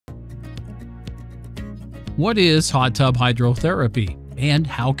What is hot tub hydrotherapy and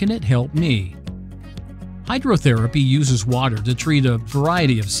how can it help me? Hydrotherapy uses water to treat a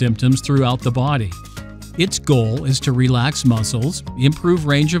variety of symptoms throughout the body. Its goal is to relax muscles, improve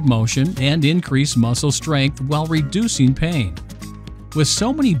range of motion, and increase muscle strength while reducing pain. With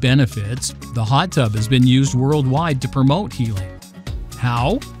so many benefits, the hot tub has been used worldwide to promote healing.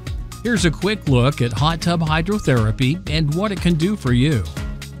 How? Here's a quick look at hot tub hydrotherapy and what it can do for you.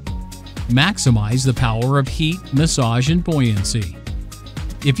 Maximize the power of heat, massage, and buoyancy.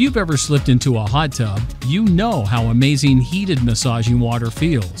 If you've ever slipped into a hot tub, you know how amazing heated massaging water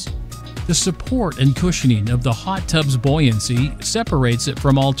feels. The support and cushioning of the hot tub's buoyancy separates it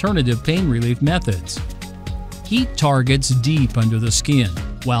from alternative pain relief methods. Heat targets deep under the skin,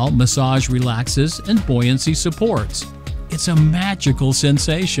 while massage relaxes and buoyancy supports. It's a magical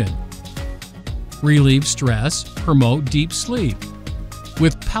sensation. Relieve stress, promote deep sleep.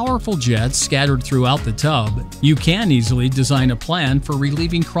 With powerful jets scattered throughout the tub, you can easily design a plan for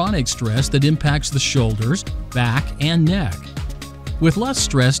relieving chronic stress that impacts the shoulders, back, and neck. With less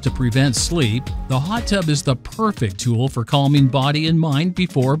stress to prevent sleep, the hot tub is the perfect tool for calming body and mind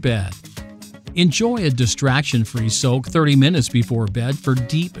before bed. Enjoy a distraction-free soak 30 minutes before bed for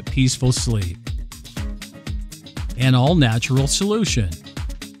deep, peaceful sleep. An all-natural solution.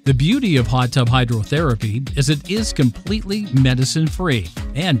 The beauty of hot tub hydrotherapy is it is completely medicine-free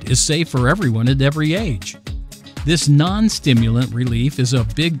and is safe for everyone at every age. This non-stimulant relief is a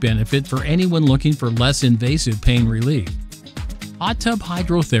big benefit for anyone looking for less invasive pain relief. Hot tub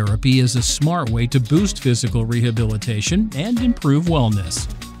hydrotherapy is a smart way to boost physical rehabilitation and improve wellness.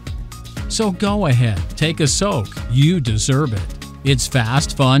 So go ahead, take a soak. You deserve it. It's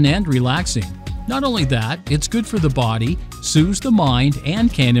fast, fun, and relaxing. Not only that, it's good for the body, soothes the mind,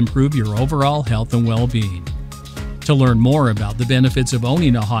 and can improve your overall health and well-being. To learn more about the benefits of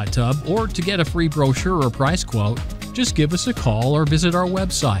owning a hot tub or to get a free brochure or price quote, just give us a call or visit our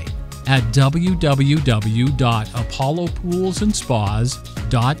website at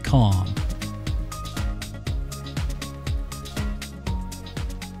www.apollopoolsandspas.com.